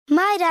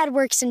My dad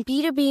works in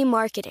B2B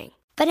marketing,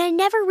 but I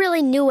never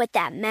really knew what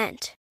that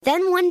meant.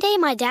 Then one day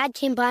my dad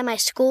came by my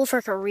school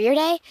for career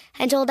day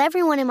and told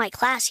everyone in my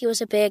class he was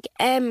a big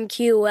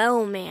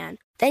MQL man.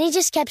 Then he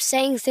just kept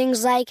saying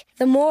things like,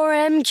 the more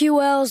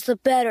MQLs, the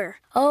better,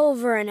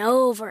 over and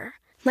over.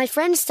 My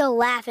friends still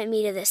laugh at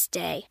me to this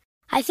day.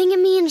 I think it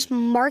means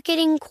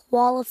marketing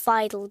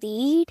qualified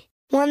lead.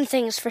 One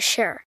thing's for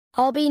sure,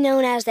 I'll be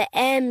known as the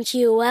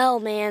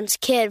MQL man's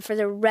kid for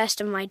the rest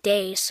of my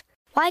days.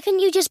 Why couldn't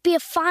you just be a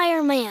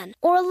fireman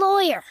or a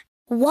lawyer?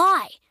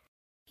 Why?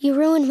 You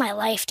ruined my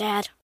life,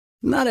 Dad.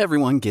 Not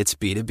everyone gets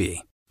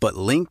B2B, but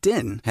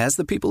LinkedIn has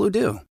the people who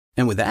do.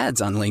 And with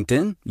ads on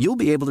LinkedIn, you'll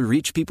be able to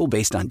reach people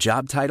based on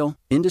job title,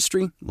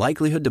 industry,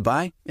 likelihood to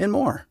buy, and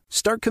more.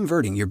 Start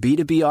converting your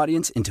B2B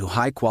audience into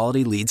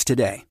high-quality leads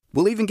today.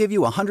 We'll even give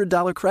you a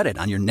 $100 credit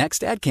on your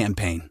next ad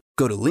campaign.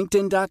 Go to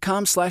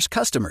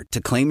linkedin.com/customer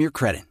to claim your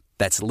credit.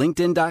 That's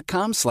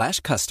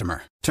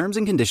linkedin.com/customer. Terms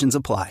and conditions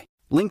apply.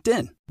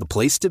 LinkedIn, the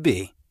place to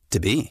be, to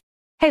be.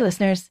 Hey,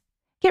 listeners,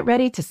 get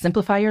ready to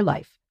simplify your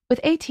life with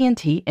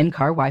AT&T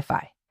in-car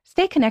Wi-Fi.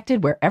 Stay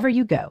connected wherever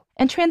you go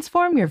and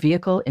transform your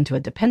vehicle into a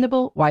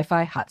dependable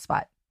Wi-Fi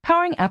hotspot.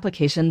 Powering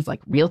applications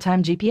like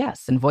real-time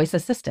GPS and voice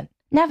assistant,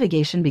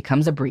 navigation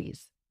becomes a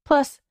breeze.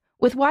 Plus,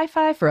 with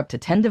Wi-Fi for up to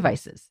 10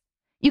 devices,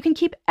 you can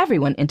keep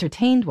everyone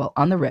entertained while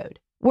on the road,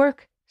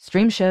 work,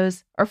 stream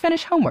shows, or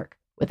finish homework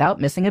without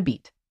missing a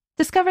beat.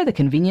 Discover the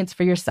convenience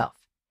for yourself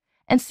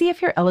and see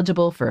if you're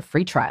eligible for a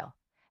free trial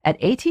at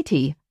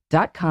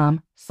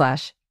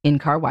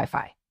att.com/in-car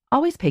Wi-Fi.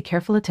 Always pay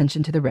careful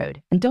attention to the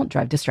road and don't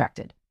drive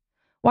distracted.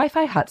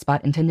 Wi-Fi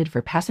hotspot intended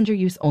for passenger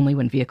use only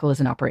when vehicle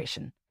is in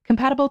operation.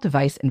 Compatible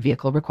device and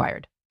vehicle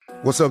required.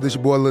 What's up, this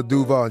your boy Lil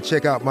Duval, and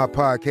check out my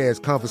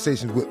podcast,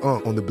 Conversations with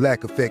Unc, on the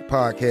Black Effect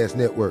Podcast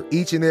Network.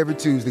 Each and every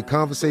Tuesday,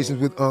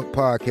 Conversations with Unc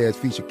podcast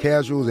feature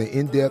casuals and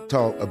in-depth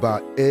talk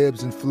about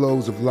ebbs and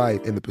flows of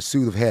life and the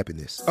pursuit of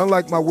happiness.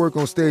 Unlike my work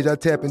on stage, I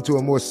tap into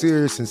a more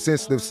serious and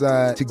sensitive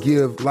side to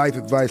give life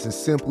advice and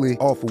simply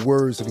offer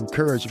words of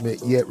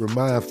encouragement, yet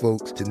remind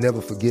folks to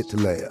never forget to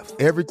laugh.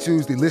 Every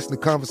Tuesday, listen to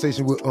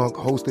Conversation with Unc,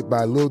 hosted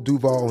by Lil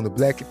Duval on the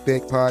Black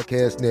Effect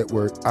Podcast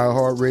Network,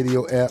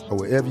 iHeartRadio app, or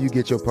wherever you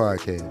get your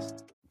podcasts.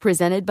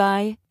 Presented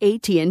by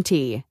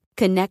AT&T.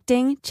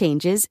 Connecting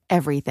changes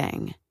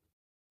everything.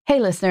 Hey,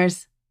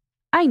 listeners,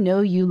 I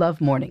know you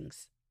love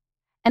mornings.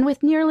 And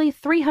with nearly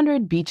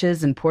 300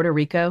 beaches in Puerto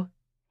Rico,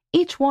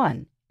 each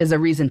one is a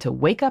reason to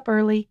wake up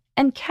early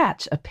and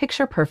catch a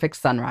picture-perfect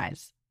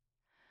sunrise.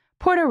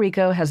 Puerto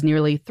Rico has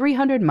nearly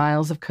 300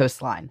 miles of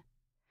coastline,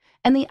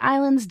 and the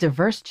island's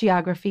diverse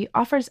geography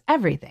offers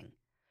everything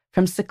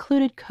from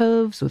secluded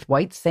coves with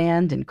white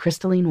sand and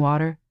crystalline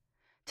water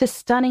to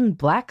stunning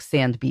black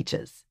sand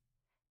beaches,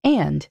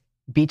 and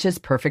beaches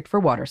perfect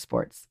for water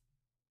sports.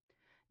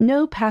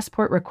 No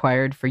passport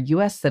required for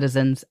U.S.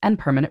 citizens and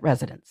permanent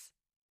residents.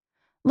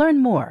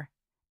 Learn more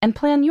and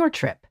plan your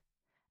trip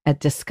at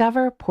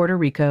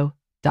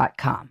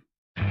discoverpuertorico.com.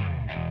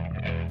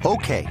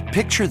 Okay,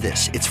 picture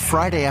this. It's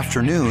Friday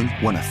afternoon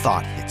when a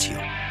thought hits you.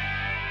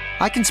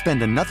 I can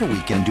spend another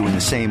weekend doing the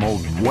same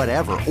old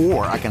whatever,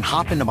 or I can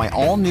hop into my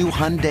all-new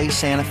Hyundai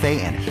Santa Fe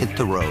and hit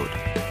the road.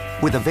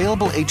 With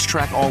available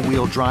H-Track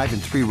all-wheel drive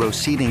and 3-row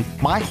seating,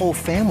 my whole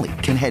family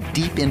can head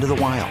deep into the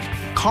wild.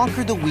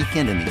 Conquer the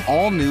weekend in the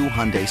all-new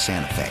Hyundai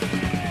Santa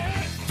Fe.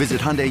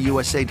 Visit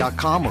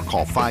HyundaiUSA.com or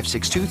call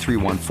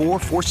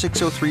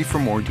 562-314-4603 for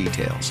more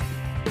details.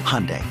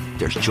 Hyundai,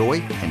 there's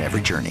joy in every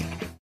journey.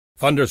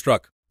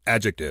 Thunderstruck.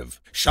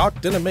 Adjective.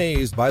 Shocked and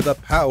amazed by the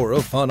power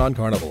of fun on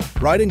Carnival.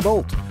 Riding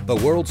Bolt, the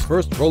world's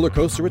first roller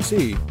coaster at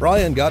sea,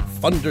 Brian got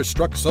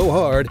thunderstruck so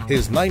hard,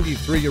 his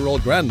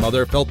 93-year-old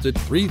grandmother felt it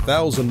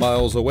 3,000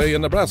 miles away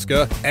in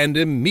Nebraska and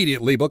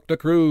immediately booked a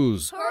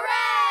cruise.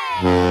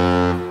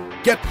 Hooray!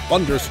 Get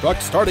thunderstruck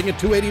starting at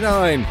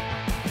 $289.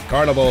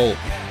 Carnival.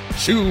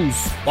 Choose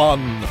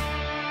fun.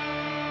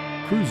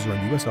 Cruises are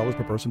in U.S. dollars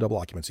per person, double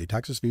occupancy.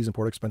 Taxes, fees, and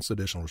port expenses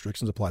additional.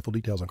 Restrictions apply. Full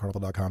details on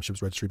carnival.com.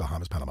 Ships registry,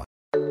 Bahamas, Panama.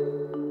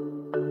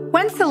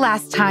 When's the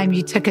last time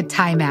you took a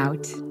time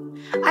out?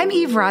 I'm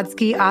Eve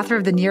Rodsky, author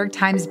of the New York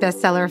Times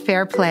bestseller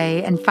Fair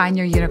Play and Find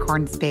Your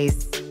Unicorn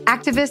Space,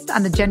 activist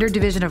on the Gender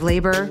Division of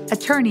Labor,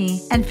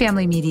 attorney, and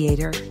family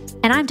mediator.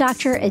 And I'm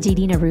Dr.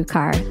 Aditi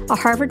Narukar, a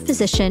Harvard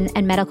physician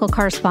and medical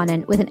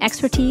correspondent with an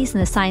expertise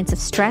in the science of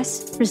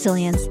stress,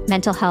 resilience,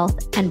 mental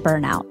health, and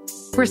burnout.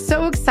 We're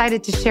so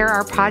excited to share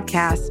our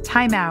podcast,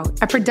 Time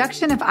Out, a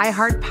production of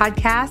iHeart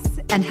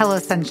Podcasts and Hello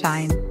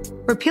Sunshine.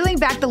 We're peeling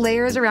back the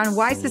layers around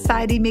why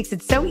society makes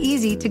it so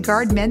easy to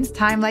guard men's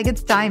time like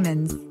it's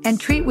diamonds and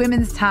treat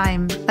women's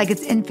time like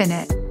it's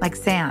infinite, like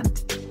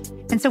sand.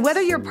 And so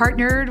whether you're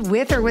partnered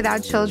with or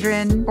without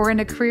children or in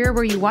a career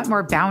where you want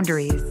more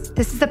boundaries,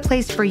 this is the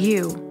place for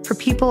you, for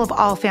people of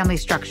all family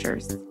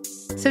structures.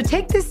 So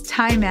take this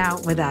time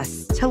out with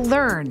us to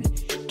learn,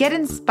 get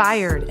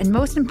inspired, and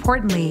most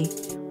importantly,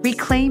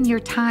 reclaim your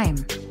time.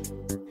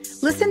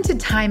 Listen to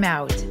Time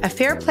Out, a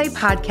Fair Play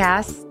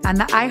podcast on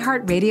the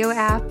iHeartRadio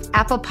app,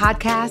 Apple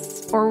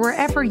Podcasts, or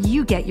wherever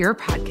you get your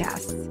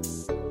podcasts.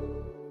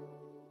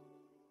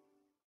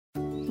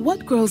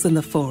 What grows in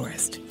the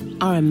forest?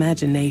 Our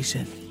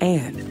imagination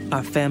and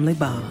our family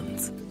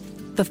bonds.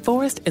 The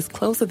forest is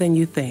closer than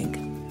you think.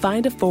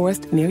 Find a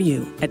forest near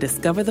you at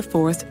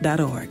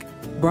discovertheforest.org.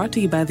 Brought to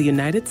you by the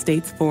United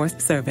States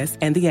Forest Service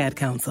and the Ad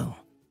Council.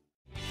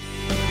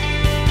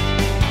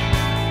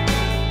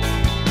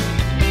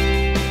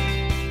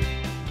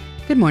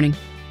 Good morning.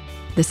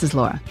 This is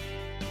Laura.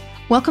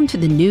 Welcome to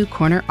the New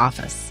Corner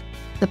Office,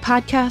 the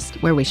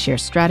podcast where we share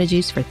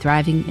strategies for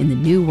thriving in the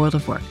new world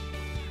of work,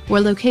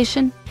 where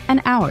location and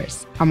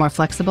hours are more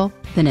flexible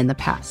than in the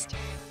past.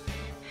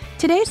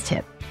 Today's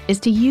tip is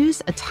to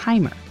use a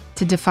timer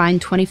to define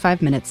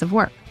 25 minutes of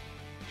work.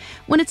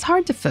 When it's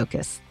hard to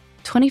focus,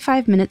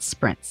 25-minute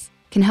sprints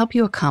can help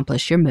you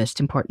accomplish your most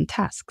important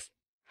tasks.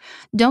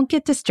 Don't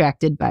get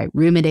distracted by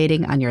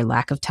ruminating on your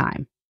lack of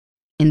time.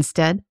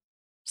 Instead,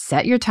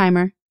 set your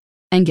timer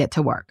and get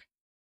to work,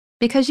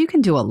 because you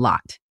can do a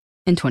lot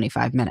in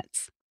 25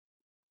 minutes.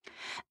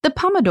 The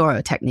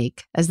Pomodoro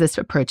technique, as this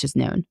approach is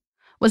known,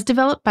 was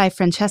developed by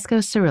Francesco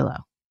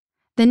Cirillo.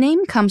 The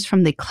name comes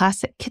from the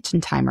classic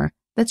kitchen timer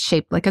that's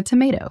shaped like a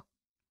tomato,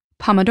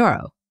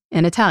 Pomodoro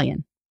in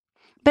Italian.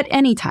 But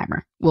any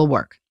timer will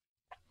work.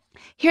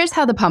 Here's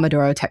how the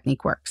Pomodoro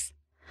technique works.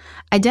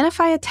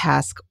 Identify a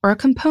task or a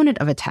component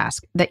of a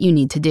task that you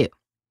need to do.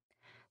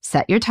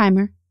 Set your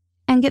timer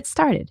and get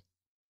started.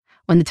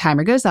 When the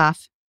timer goes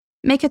off,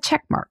 make a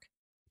check mark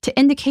to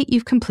indicate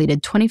you've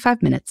completed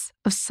 25 minutes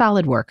of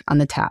solid work on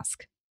the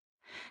task.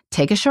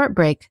 Take a short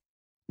break,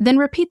 then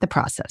repeat the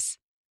process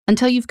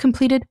until you've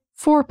completed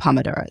 4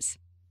 Pomodoros,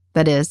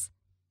 that is,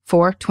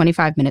 4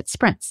 25-minute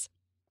sprints.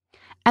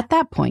 At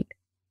that point,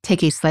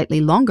 take a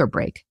slightly longer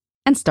break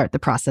and start the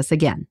process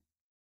again.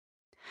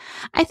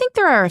 I think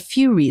there are a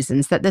few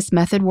reasons that this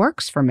method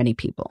works for many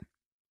people.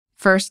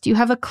 First, you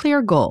have a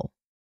clear goal.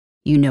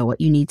 You know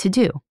what you need to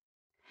do.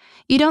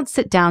 You don't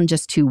sit down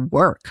just to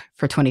work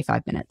for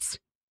 25 minutes.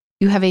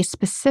 You have a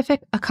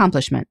specific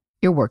accomplishment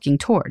you're working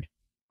toward.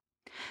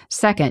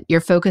 Second, you're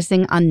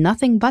focusing on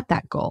nothing but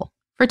that goal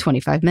for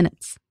 25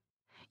 minutes.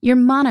 You're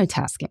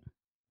monotasking.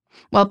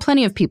 While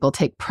plenty of people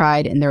take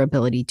pride in their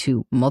ability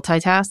to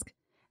multitask,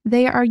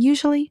 they are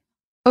usually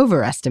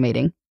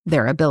overestimating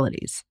their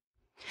abilities.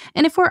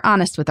 And if we're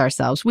honest with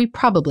ourselves, we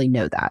probably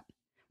know that.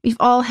 We've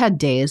all had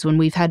days when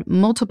we've had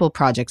multiple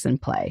projects in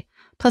play,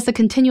 plus a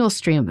continual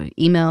stream of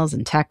emails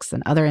and texts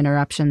and other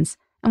interruptions,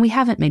 and we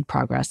haven't made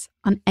progress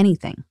on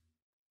anything.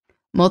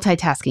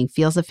 Multitasking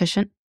feels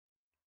efficient,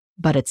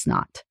 but it's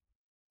not.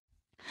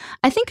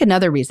 I think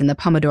another reason the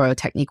Pomodoro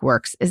technique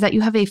works is that you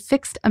have a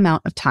fixed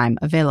amount of time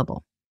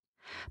available.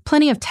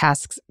 Plenty of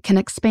tasks can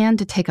expand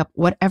to take up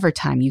whatever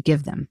time you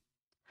give them.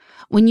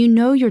 When you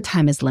know your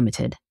time is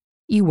limited,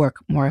 you work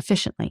more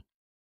efficiently.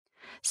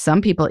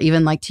 Some people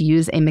even like to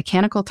use a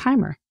mechanical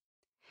timer.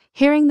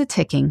 Hearing the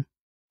ticking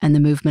and the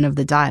movement of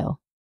the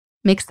dial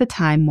makes the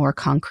time more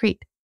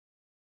concrete.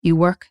 You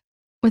work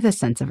with a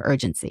sense of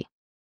urgency.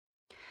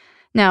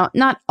 Now,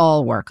 not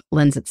all work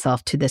lends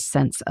itself to this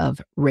sense of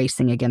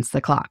racing against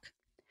the clock.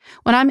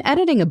 When I'm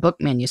editing a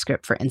book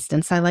manuscript, for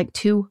instance, I like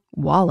to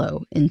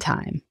wallow in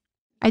time.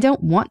 I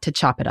don't want to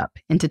chop it up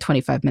into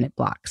 25-minute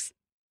blocks.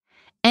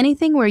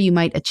 Anything where you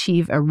might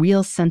achieve a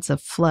real sense of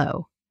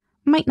flow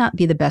might not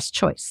be the best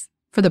choice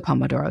for the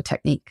Pomodoro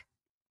technique.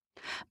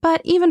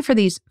 But even for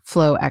these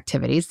flow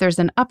activities, there's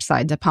an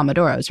upside to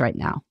Pomodoros right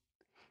now.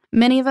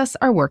 Many of us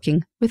are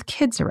working with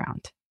kids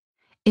around.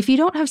 If you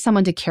don't have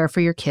someone to care for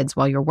your kids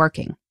while you're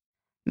working,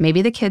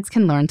 maybe the kids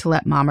can learn to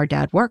let mom or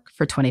dad work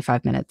for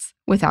 25 minutes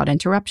without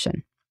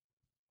interruption.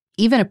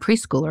 Even a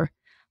preschooler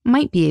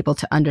might be able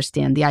to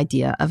understand the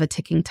idea of a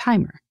ticking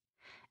timer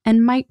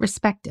and might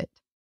respect it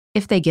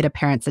if they get a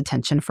parent's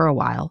attention for a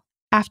while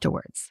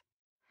afterwards.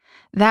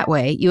 That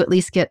way, you at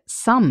least get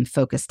some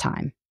focus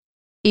time,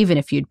 even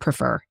if you'd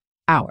prefer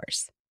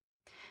hours.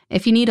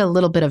 If you need a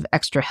little bit of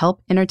extra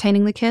help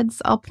entertaining the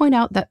kids, I'll point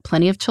out that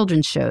plenty of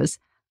children's shows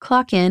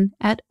clock in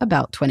at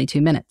about 22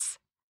 minutes.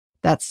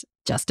 That's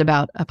just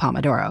about a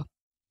Pomodoro.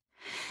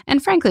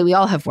 And frankly, we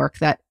all have work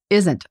that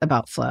isn't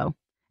about flow,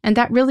 and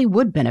that really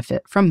would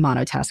benefit from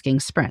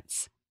monotasking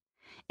sprints.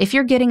 If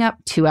you're getting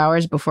up 2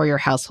 hours before your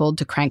household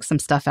to crank some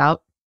stuff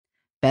out,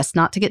 best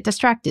not to get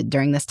distracted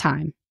during this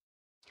time.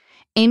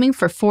 Aiming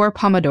for 4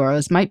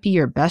 Pomodoros might be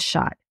your best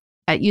shot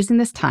at using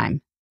this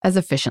time as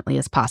efficiently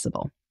as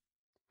possible.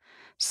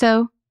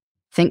 So,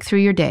 think through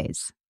your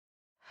days.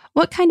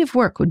 What kind of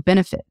work would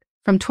benefit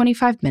from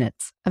 25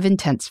 minutes of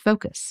intense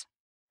focus?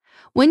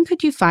 When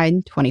could you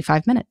find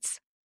 25 minutes?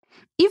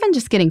 Even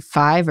just getting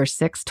 5 or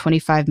 6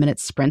 25-minute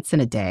sprints in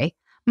a day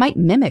might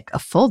mimic a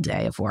full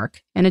day of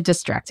work in a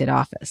distracted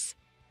office.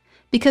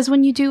 Because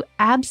when you do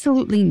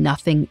absolutely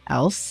nothing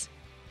else,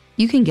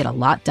 you can get a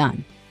lot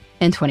done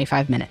in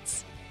 25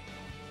 minutes.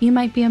 You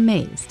might be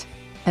amazed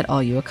at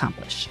all you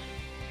accomplish.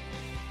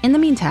 In the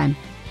meantime,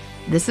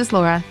 this is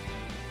Laura.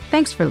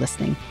 Thanks for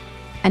listening,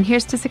 and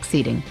here's to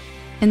succeeding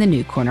in the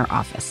New Corner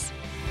Office.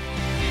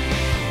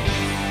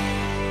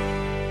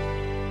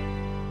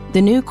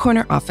 The New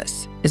Corner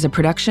Office is a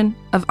production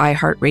of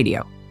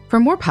iHeartRadio. For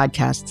more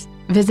podcasts,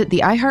 visit the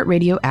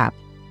iHeartRadio app,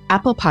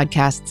 Apple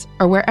Podcasts,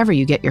 or wherever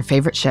you get your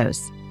favorite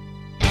shows.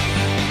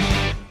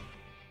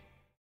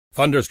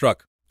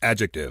 Thunderstruck.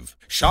 Adjective.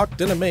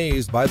 Shocked and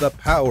amazed by the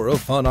power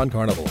of fun on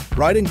Carnival.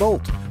 Riding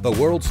Bolt, the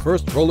world's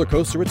first roller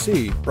coaster at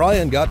sea,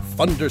 Brian got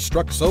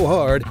thunderstruck so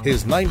hard,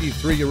 his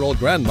 93-year-old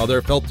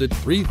grandmother felt it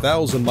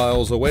 3,000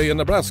 miles away in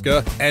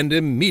Nebraska and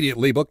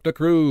immediately booked a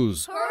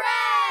cruise.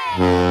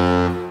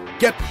 Hooray!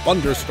 Get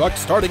thunderstruck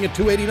starting at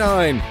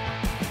 $289.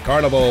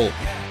 Carnival.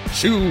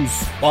 Choose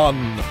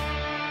fun.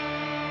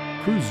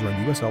 Cruises are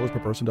in U.S. dollars per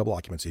person, double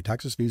occupancy.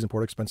 Taxes, fees, and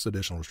port expenses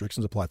additional.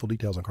 Restrictions apply. Full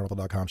details on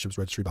carnival.com. Ships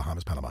registry,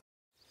 Bahamas, Panama.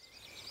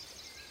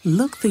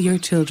 Look through your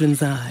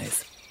children's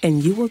eyes,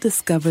 and you will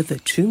discover the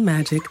true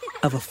magic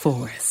of a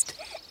forest.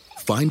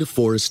 Find a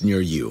forest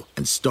near you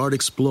and start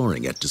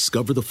exploring at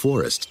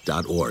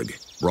discovertheforest.org.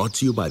 Brought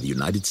to you by the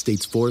United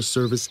States Forest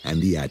Service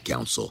and the Ad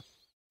Council.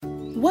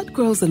 What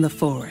grows in the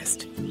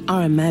forest?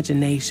 Our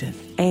imagination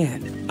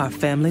and our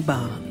family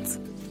bonds.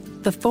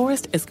 The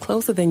forest is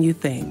closer than you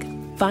think.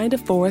 Find a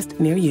forest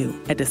near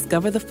you at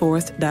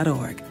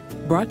discovertheforest.org.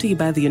 Brought to you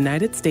by the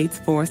United States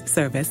Forest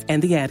Service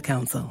and the Ad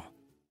Council.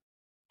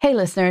 Hey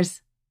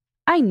listeners,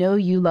 I know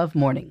you love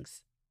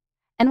mornings.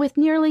 And with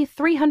nearly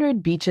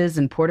 300 beaches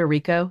in Puerto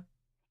Rico,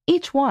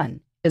 each one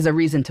is a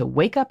reason to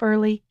wake up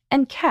early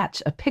and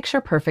catch a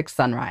picture-perfect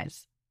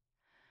sunrise.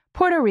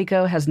 Puerto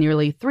Rico has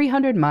nearly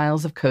 300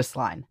 miles of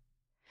coastline,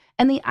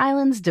 and the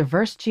island's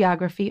diverse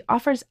geography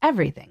offers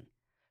everything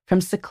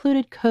from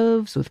secluded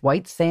coves with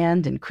white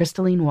sand and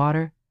crystalline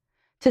water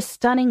to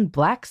stunning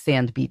black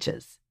sand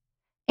beaches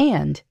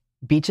and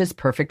beaches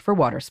perfect for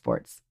water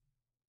sports.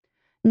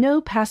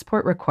 No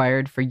passport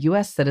required for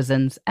U.S.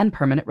 citizens and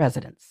permanent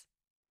residents.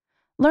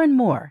 Learn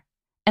more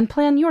and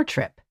plan your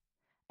trip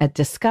at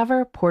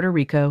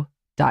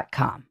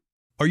discoverpuertorico.com.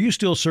 Are you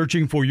still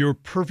searching for your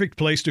perfect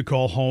place to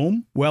call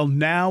home? Well,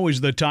 now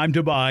is the time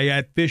to buy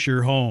at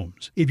Fisher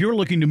Homes. If you're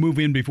looking to move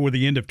in before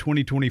the end of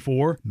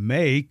 2024,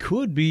 May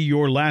could be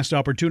your last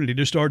opportunity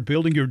to start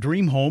building your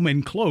dream home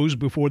and close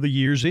before the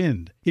year's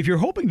end. If you're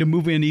hoping to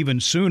move in even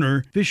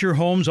sooner, Fisher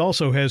Homes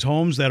also has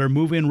homes that are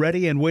move-in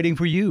ready and waiting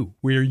for you,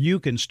 where you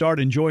can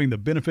start enjoying the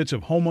benefits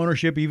of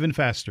homeownership even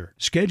faster.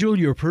 Schedule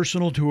your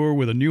personal tour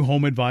with a new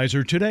home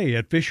advisor today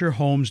at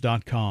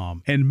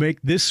FisherHomes.com and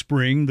make this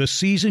spring the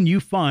season you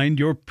find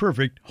your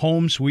perfect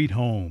home sweet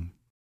home.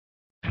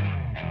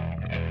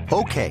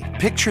 Okay,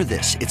 picture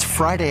this. It's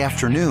Friday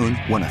afternoon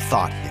when a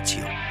thought hits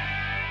you.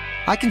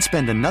 I can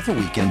spend another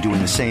weekend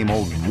doing the same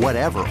old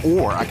whatever,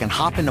 or I can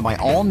hop into my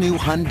all-new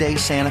Hyundai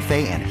Santa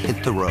Fe and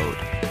hit the road.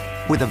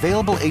 With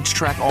available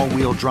H-Track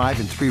all-wheel drive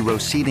and 3-row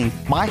seating,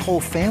 my whole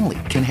family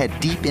can head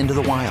deep into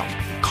the wild.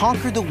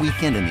 Conquer the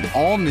weekend in the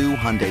all-new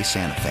Hyundai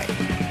Santa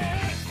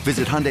Fe.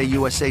 Visit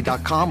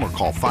HyundaiUSA.com or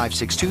call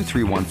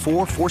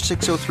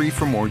 562-314-4603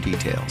 for more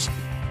details.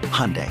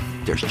 Hyundai,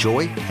 there's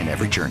joy in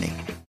every journey.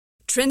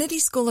 Trinity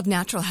School of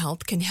Natural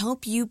Health can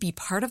help you be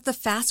part of the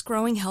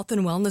fast-growing health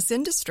and wellness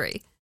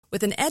industry.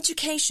 With an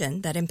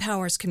education that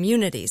empowers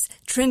communities,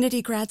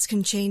 Trinity grads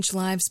can change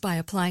lives by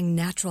applying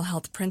natural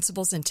health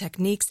principles and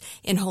techniques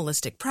in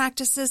holistic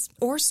practices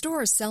or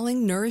stores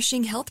selling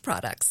nourishing health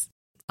products.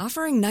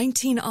 Offering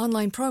 19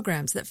 online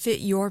programs that fit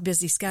your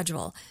busy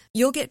schedule,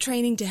 you'll get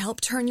training to help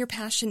turn your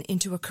passion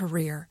into a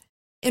career.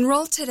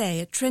 Enroll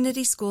today at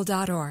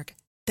trinityschool.org.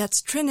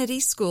 That's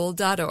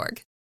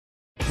trinityschool.org.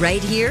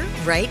 Right here,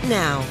 right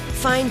now.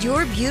 Find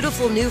your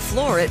beautiful new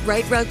floor at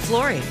Right Rug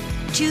Flooring.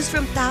 Choose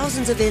from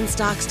thousands of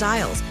in-stock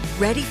styles,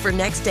 ready for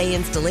next day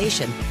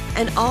installation,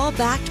 and all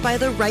backed by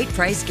the right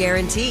price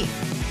guarantee.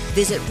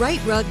 Visit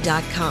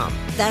rightrug.com.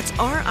 That's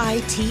RITERUG.com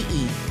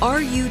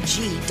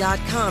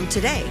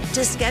today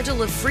to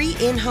schedule a free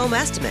in-home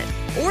estimate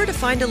or to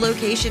find a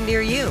location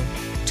near you.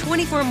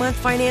 24-month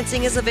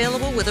financing is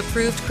available with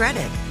approved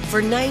credit.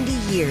 For 90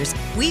 years,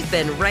 we've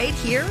been right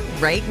here,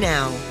 right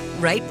now.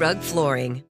 Right Rug Flooring.